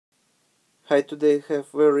Hi, today I have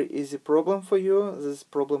very easy problem for you. This is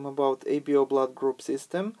problem about ABO blood group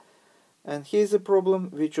system. And here is a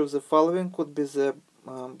problem: which of the following could be the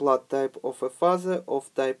blood type of a father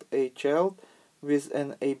of type A child with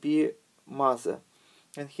an AB mother?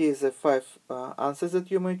 And here is the 5 answers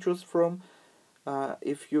that you may choose from.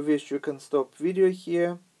 If you wish, you can stop video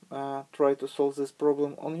here, try to solve this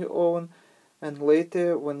problem on your own, and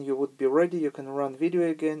later when you would be ready you can run video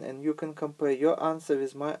again and you can compare your answer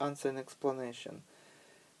with my answer and explanation.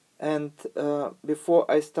 And before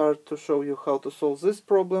I start to show you how to solve this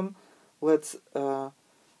problem, let's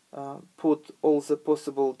put all the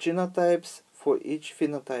possible genotypes for each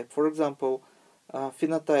phenotype. For example,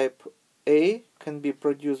 phenotype A can be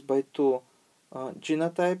produced by two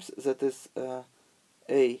genotypes, that is A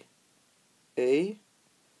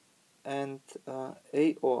and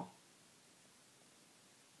AO.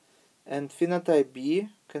 And phenotype B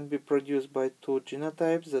can be produced by two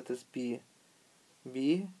genotypes, that is B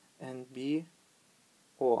and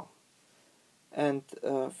BO. And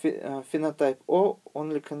phenotype O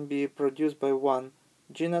only can be produced by one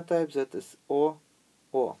genotype, that is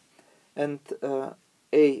OO. And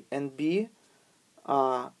A and B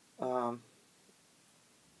are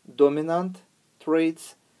dominant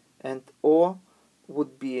traits, and O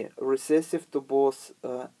would be recessive to both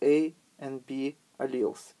A and B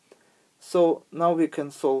alleles. So now we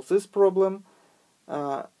can solve this problem.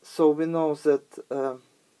 So we know that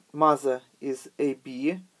mother is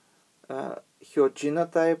AB, her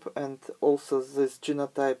genotype, and also this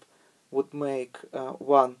genotype would make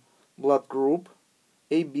one blood group,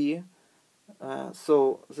 AB.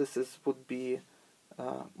 So this would be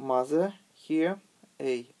mother here,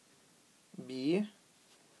 AB,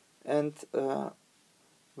 and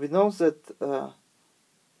we know that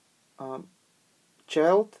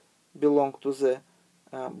child belong to the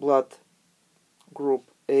blood group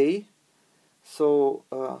A. So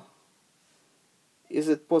is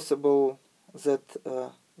it possible that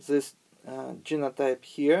this genotype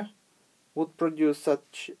here would produce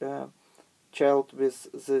such child with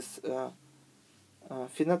this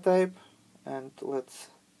phenotype? And let's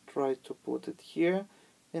try to put it here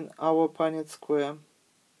in our Punnett square.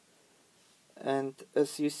 And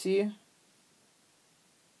as you see,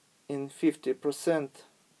 in 50%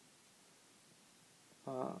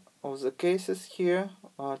 of the cases here,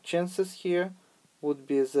 chances here would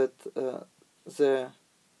be that the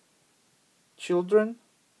children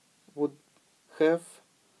would have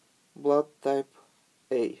blood type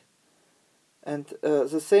A. And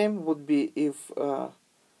the same would be if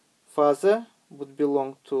father would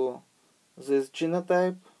belong to this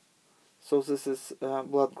genotype. So this is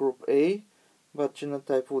blood group A, but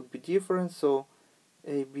genotype would be different. So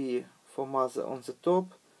AB for mother on the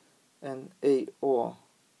top and AO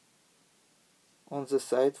on the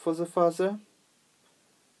side for the father.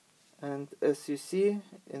 And as you see,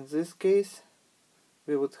 in this case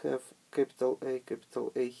we would have capital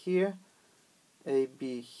A here,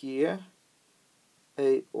 AB here,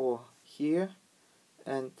 AO here,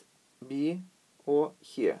 and BO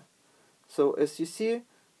here. So as you see,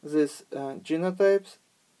 these genotypes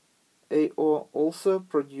AO also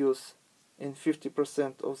produce in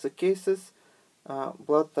 50% of the cases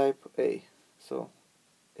blood type A. So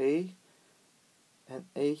A and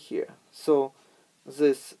A here. So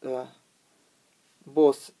this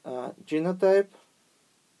both genotype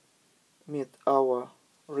meet our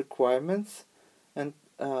requirements. And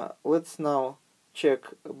let's now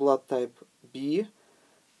check blood type B.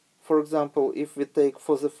 For example, if we take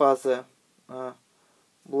for the father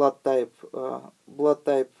blood type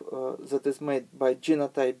that is made by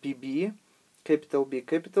genotype BB, capital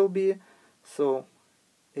B, so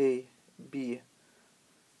AB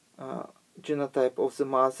genotype of the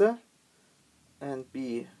mother and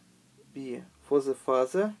B for the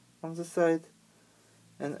father on the side.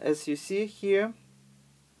 And as you see here,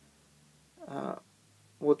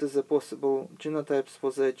 what is the possible genotypes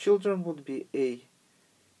for the children would be A,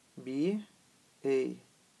 B,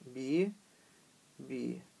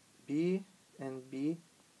 and B.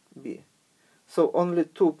 So only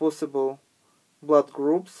two possible blood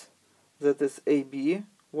groups, that is AB,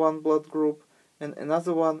 one blood group, and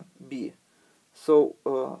another one B. So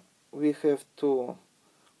we have to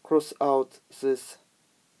cross out this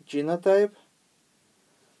genotype,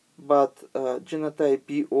 but genotype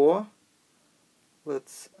BO,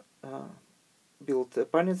 let's build a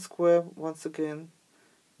Punnett square once again.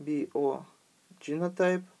 BO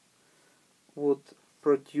genotype would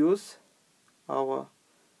produce our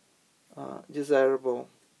desirable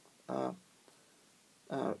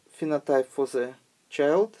phenotype for the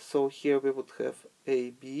child. So here we would have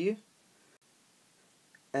AB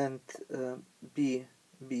and B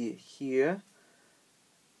here,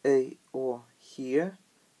 AO here,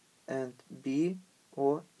 and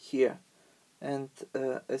BO here. And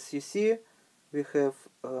as you see, we have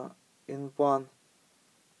in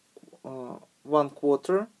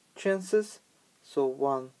 1/4 chances, so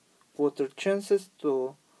 1/4 chances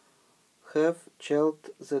to have child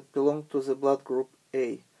that belong to the blood group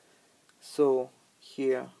A. So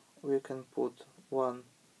here we can put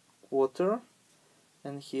 1/4,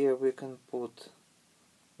 and here we can put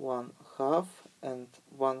 1/2 and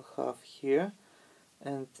 1/2 here,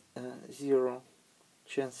 and 0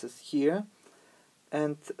 chances here.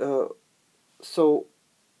 And so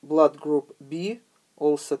blood group B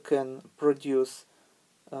also can produce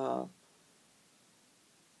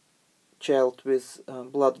child with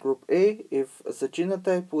blood group A if the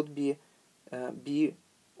genotype would be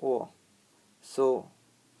BO. So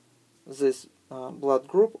this blood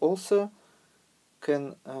group also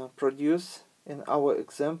can produce, in our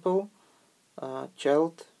example,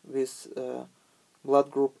 child with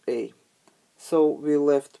blood group A. So we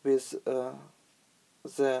left with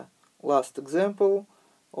the last example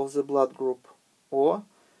of the blood group O,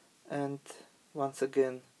 and once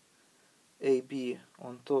again AB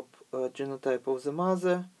on top, genotype of the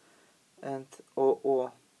mother, and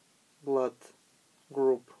OO blood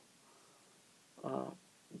group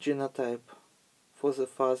genotype for the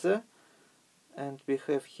father, and we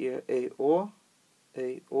have here AO,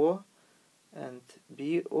 AO, and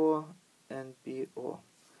BO, and BO.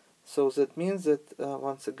 So that means that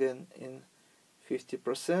once again in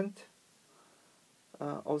 50%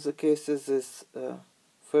 of the cases this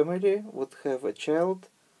family would have a child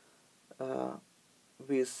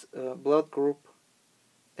with blood group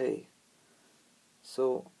A.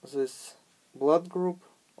 So this blood group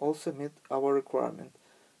also meet our requirement.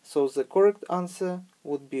 So the correct answer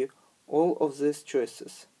would be all of these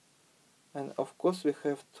choices. And of course we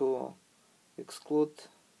have to exclude,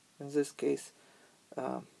 in this case,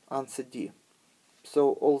 answer D.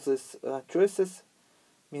 So all these choices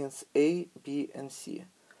means A, B, and C.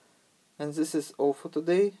 And this is all for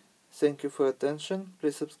today. Thank you for your attention.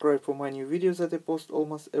 Please subscribe for my new videos that I post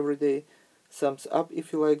almost every day. Thumbs up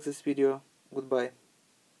if you like this video. Goodbye.